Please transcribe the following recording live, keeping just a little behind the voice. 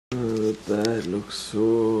bed looks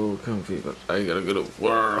so comfy, but I gotta go to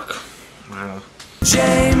work. Wow.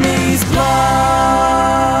 Jamie's vlog.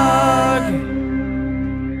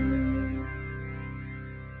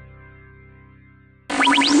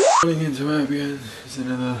 Going into work again. It's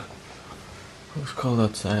another. What's cold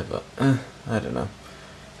outside, but I don't know.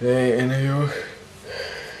 Today in New York,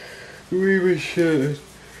 we were shut.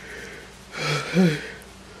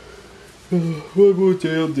 One more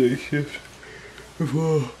day on day shift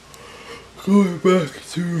before going back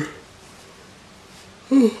to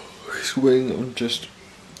swing and just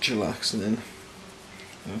chillaxing in.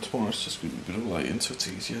 And tomorrow it's just going to be a bit of lighting, so it's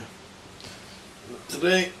easier.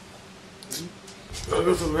 Today, I'll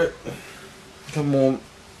go to bed, come home,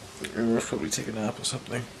 and I'll probably take a nap or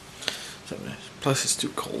something. Plus it's too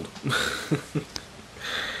cold.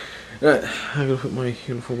 Right, I'm gonna put my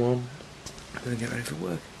uniform on. I'm gonna get ready for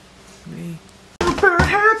work. Me. Super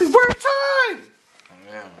happy work time!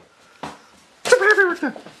 Yeah. Super happy work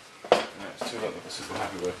time! Yeah, it's too late for super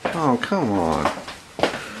happy work time. Oh, come on.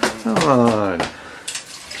 Come on.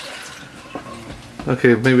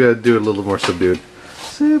 Okay, maybe I'd do it a little more subdued.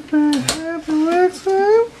 Super happy work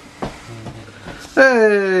time?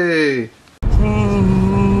 Hey!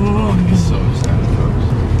 Oh, he's so excited, folks.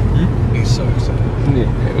 He's so excited.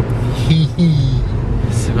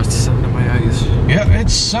 So much sun in my eyes. Yeah,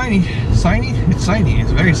 it's shiny. Shiny? It's shiny.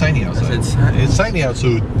 It's very shiny outside. It's shiny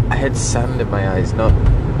outside. I had sand in my eyes, not.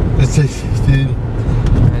 It's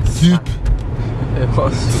Soup. It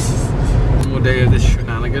was. One more day of this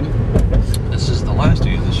shenanigan. This is the last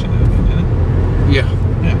day of this shenanigan, isn't it? Yeah.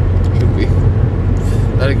 Yeah. Could be.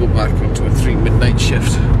 I'll go back onto a 3 midnight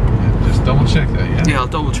shift. Yeah, just double check that, yeah? Yeah, I'll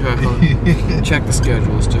double check. I'll check the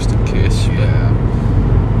schedules just in case. Yeah.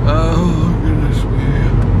 Oh goodness me.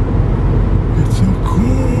 It's so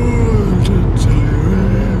cold and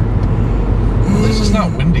tiring. At least it's not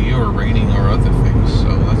windy or raining or other things, so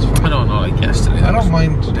that's fine. I don't know, like yesterday. I don't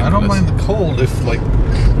mind the cold if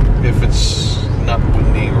it's not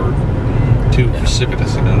windy or too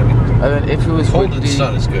precipitous, you know what I mean? And then if it was Cold windy, and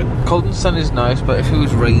sun is good. cold and sun is nice, but if it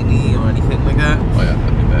was rainy or anything like that, Oh yeah,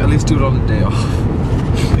 that'd be bad. at least do it on the day off.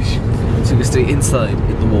 So you can stay inside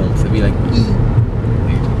in the warmth and be like,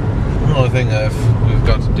 The only thing we've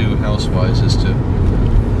got to do house-wise is to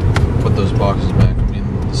put those boxes back. I mean,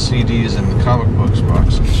 the CDs and the comic books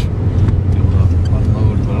box, which you'll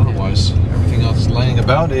unload, but otherwise, everything else laying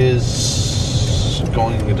about is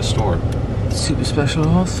going into store. super special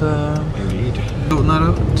offer. Indeed. Open that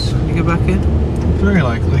up when you get back in. Very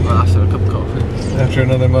likely. Well, after a cup of coffee. After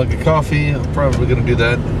another mug of coffee, I'm probably going to do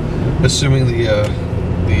that, assuming the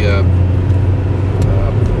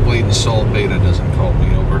Blade and Soul beta doesn't call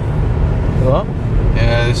me over. What?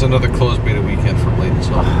 Yeah, there's another closed beta weekend for Blade and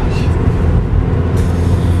Soul.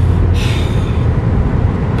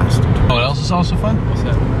 Bastard. You know what else is also fun? What's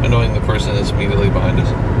that? Annoying the person that's immediately behind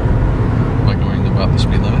us. By going about the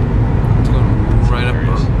speed limit. It's going right up.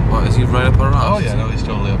 What, is he right up our ass? Oh yeah, no, he's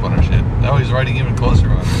totally up on our shit. Now he's riding even closer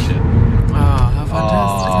on our shit. Oh, how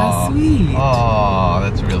fantastic. How sweet. Oh,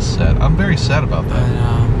 that's real sad. I'm very sad about I that.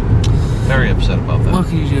 know. Very upset about that. What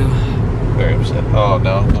can you do? Very upset. Oh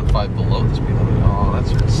no, I'm on 5 below the speed limit. Oh,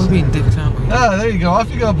 that's real We're sad. being dicks, aren't we? Ah, there you go. Off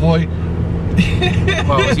you go, boy.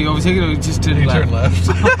 Well, was he overtaking or just turn You left? turn left.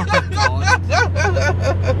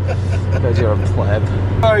 God, you're a pleb.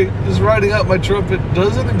 Alright, just riding out my trumpet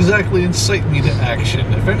doesn't exactly incite me to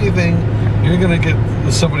action. If anything, you're gonna get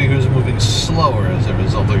somebody who's moving slower as a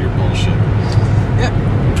result of your bullshit. Yeah,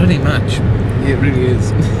 pretty much. It really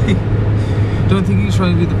is. Don't think you're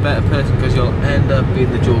trying to be the better person because you'll end up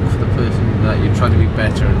being the joke for the person that you're trying to be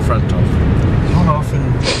better in front of.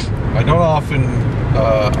 I don't often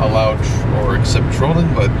allow or accept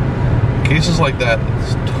trolling, but cases like that,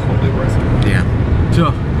 it's totally worth it. Yeah.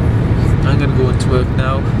 So, I'm gonna go into work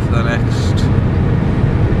now for the next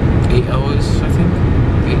 8 hours, I think.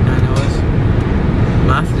 8-9 hours.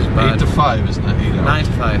 Math is bad. 8 to 5 is not 8 hours. 9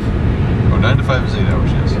 to 5. Oh, 9 to 5 is 8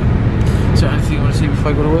 hours, yes. So, anything you want to say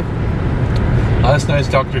before I go to work? Last night's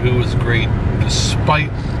Doctor Who was great,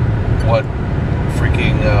 despite what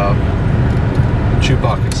freaking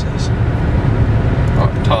Chewbacca says. Oh,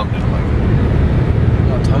 Tom didn't like it.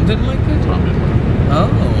 Oh, Tom didn't like it? Tom didn't like it.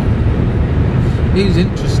 Oh. It was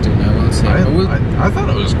interesting, I will say. I thought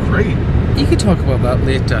it was great. You could talk about that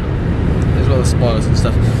later, as well as spoilers and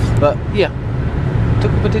stuff. But, yeah.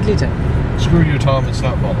 Talk about it later. Screw you, Tom, it's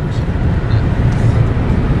not bollocks.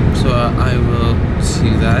 So, I will see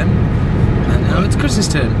you then. And now it's Chris's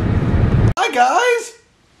turn. Hi, guys!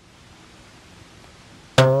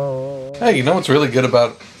 Hey, you know what's really good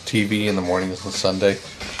about TV in the mornings on Sunday?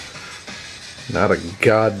 Not a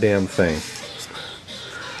goddamn thing.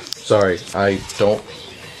 Sorry, I don't...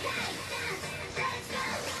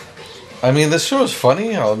 I mean, this show is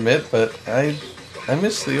funny, I'll admit, but I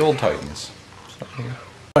miss the old Titans.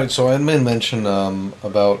 Alright, so I made mention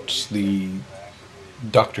about the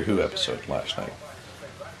Doctor Who episode last night.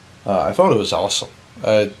 I thought it was awesome.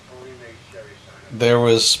 There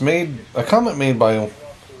was a comment made by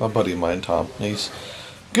a buddy of mine, Tom. He's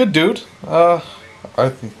a good dude. A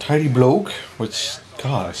tidy bloke, which,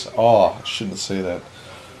 gosh, I shouldn't say that.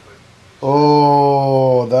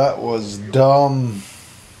 Oh, that was dumb.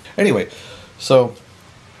 Anyway, so,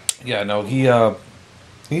 yeah, no,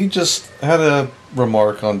 he just had a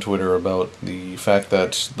remark on Twitter about the fact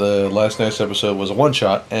that the last night's episode was a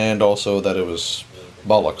one-shot, and also that it was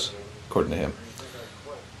bollocks, according to him.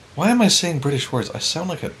 Why am I saying British words? I sound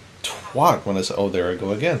like a twat when I say, oh, there I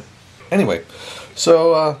go again. Anyway,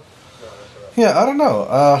 so, yeah, I don't know.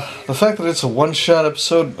 The fact that it's a one-shot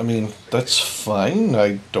episode, I mean, that's fine.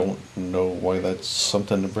 I don't know why that's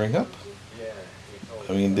something to bring up.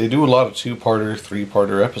 I mean, they do a lot of two-parter,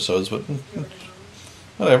 three-parter episodes, but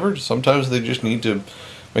whatever. Sometimes they just need to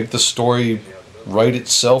make the story write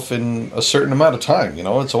itself in a certain amount of time, you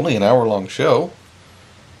know? It's only an hour-long show,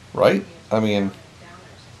 right? I mean,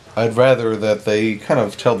 I'd rather that they kind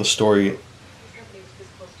of tell the story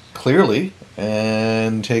clearly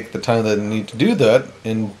and take the time that they need to do that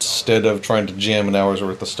instead of trying to jam an hour's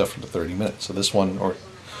worth of stuff into 30 minutes. So this one, or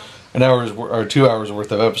 2 hours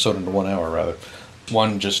worth of episode into 1 hour, rather.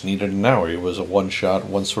 One just needed an hour. It was a one-shot,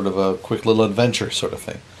 one sort of a quick little adventure sort of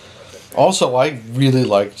thing. Also, I really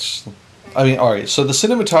liked... I mean, alright, so the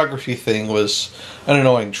cinematography thing was an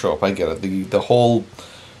annoying trope. I get it. The whole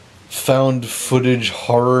found footage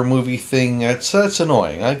horror movie thing, that's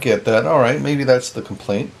annoying. I get that. Alright, maybe that's the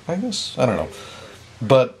complaint, I guess. I don't know.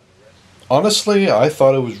 But honestly, I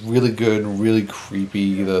thought it was really good, really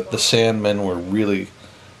creepy. The Sandmen were really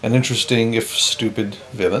an interesting, if stupid,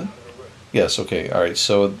 villain. Yes, okay, alright,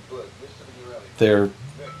 so they're...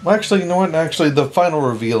 Well, actually, you know what? Actually, the final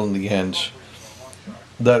reveal in the end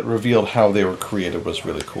that revealed how they were created was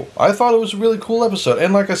really cool. I thought it was a really cool episode,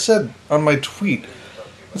 and like I said on my tweet,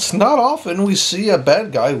 it's not often we see a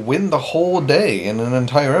bad guy win the whole day in an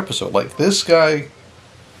entire episode. Like, this guy,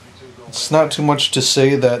 it's not too much to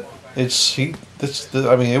say that I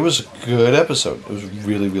mean, it was a good episode. It was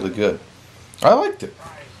really, really good. I liked it.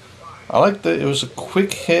 It was a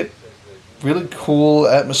quick hit. Really cool,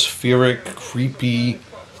 atmospheric, creepy.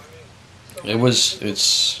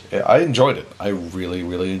 I enjoyed it. I really,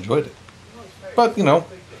 really enjoyed it. But, you know,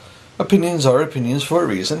 opinions are opinions for a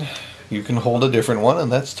reason. You can hold a different one,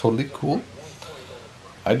 and that's totally cool.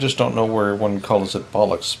 I just don't know where one calls it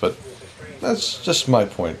bollocks, but that's just my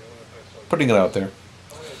point. Putting it out there.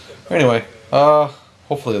 Anyway,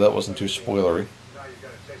 hopefully that wasn't too spoilery.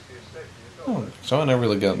 Oh, so I never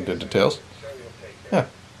really got into details. Yeah.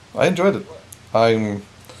 I enjoyed it. I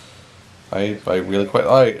really quite...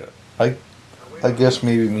 I guess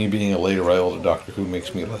maybe me being a late arrival to Doctor Who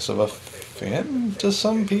makes me less of a fan to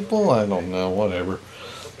some people? I don't know, whatever.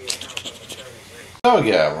 Oh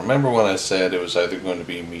yeah, remember when I said it was either going to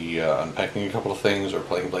be me unpacking a couple of things or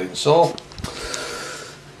playing Blade and Soul?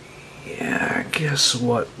 Yeah, guess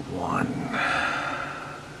what one?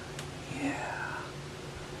 Yeah.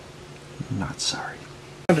 Not sorry.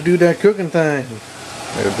 Time to do that cooking thing.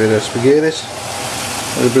 A bit of spaghettis,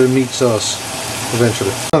 a little bit of meat sauce,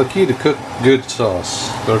 eventually. Now the key to cook good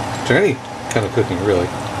sauce, or to any kind of cooking really,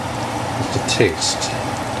 is to taste.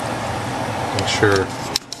 Make sure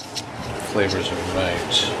flavors are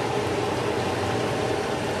right.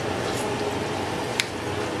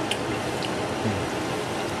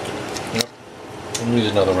 Yep. Let me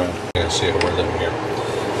use another round. I gotta see how we're living here.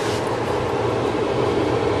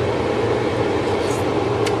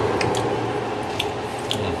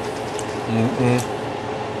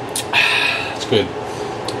 It's good.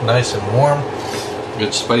 Nice and warm.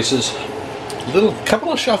 Good spices.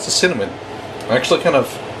 Couple of shots of cinnamon. Actually kind of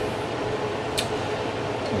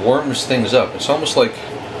warms things up. It's almost like,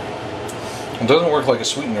 it doesn't work like a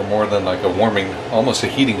sweetener more than like a warming, almost a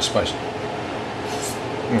heating spice.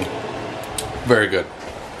 Very good.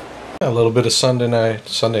 A little bit of Sunday night.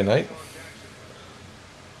 Does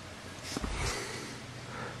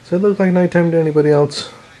it look like nighttime to anybody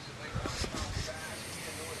else?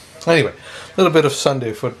 Anyway, a little bit of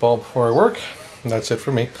Sunday football before I work. And that's it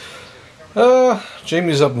for me.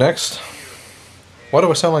 Jamie's up next. Why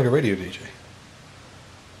do I sound like a radio DJ?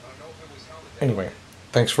 Anyway,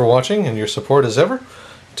 thanks for watching and your support as ever.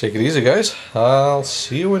 Take it easy, guys. I'll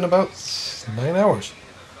see you in about 9 hours.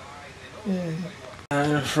 Yay.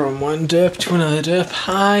 And from one derp to another derp.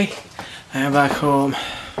 Hi, I am back home.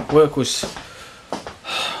 Work was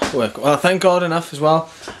work. Well, thank God enough as well.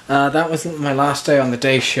 That wasn't my last day on the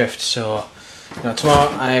day shift, so tomorrow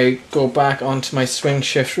I go back onto my swing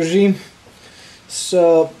shift regime.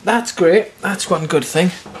 So that's great. That's one good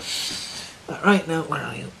thing. Right now, where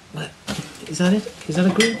are you? Is that it? Is that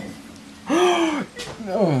a green?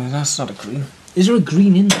 No, that's not a green. Is there a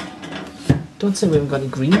green in there? Don't say we haven't got any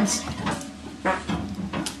greens.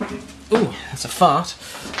 Ooh, that's a fart.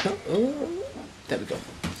 Oh, there we go.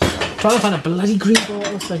 Trying to find a bloody green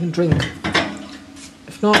bottle so I can drink.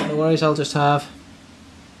 If not, no worries, I'll just have...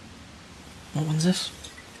 What one's this?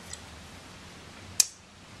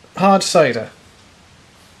 Hard cider.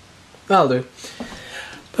 That'll do.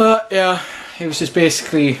 But yeah, it was just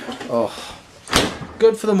basically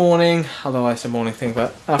good for the morning, although I said morning thing,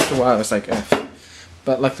 but after a while I was like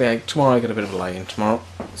but luckily tomorrow I got a bit of a lie-in tomorrow,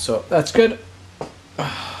 so that's good.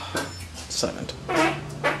 Silent.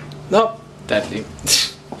 Nope, deadly.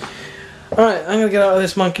 Alright, I'm gonna get out of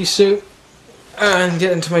this monkey suit and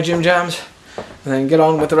get into my gym jams and then get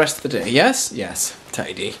on with the rest of the day. Yes? Yes.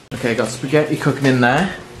 Tidy. Okay, got spaghetti cooking in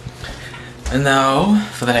there. And now,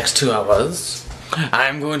 for the next 2 hours,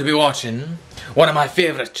 I'm going to be watching one of my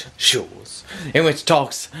favourite shows, in which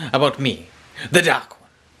talks about me, the Dark One.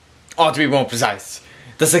 Or to be more precise,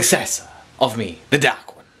 the successor of me, the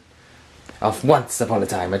Dark One. Of Once Upon a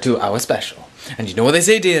Time, a 2-hour special. And you know what they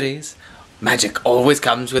say, dearies? Magic always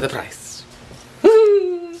comes with a price.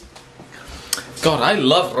 God, I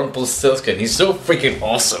love Rumpelstiltskin. He's so freaking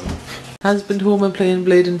awesome. Husband home and playing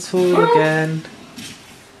Blade and Soul again.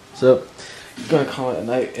 So, gonna call it a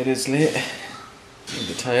night. It is late. I'm a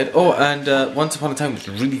bit tired. Oh, and Once Upon a Time was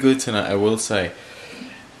really good tonight, I will say.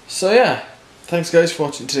 So yeah, thanks guys for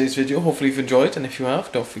watching today's video. Hopefully you've enjoyed, and if you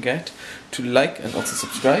have, don't forget to like and also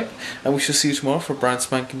subscribe. And we shall see you tomorrow for a brand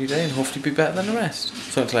spanking new day, and hopefully be better than the rest.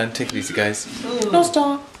 So until then, take it easy guys. No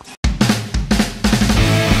stop.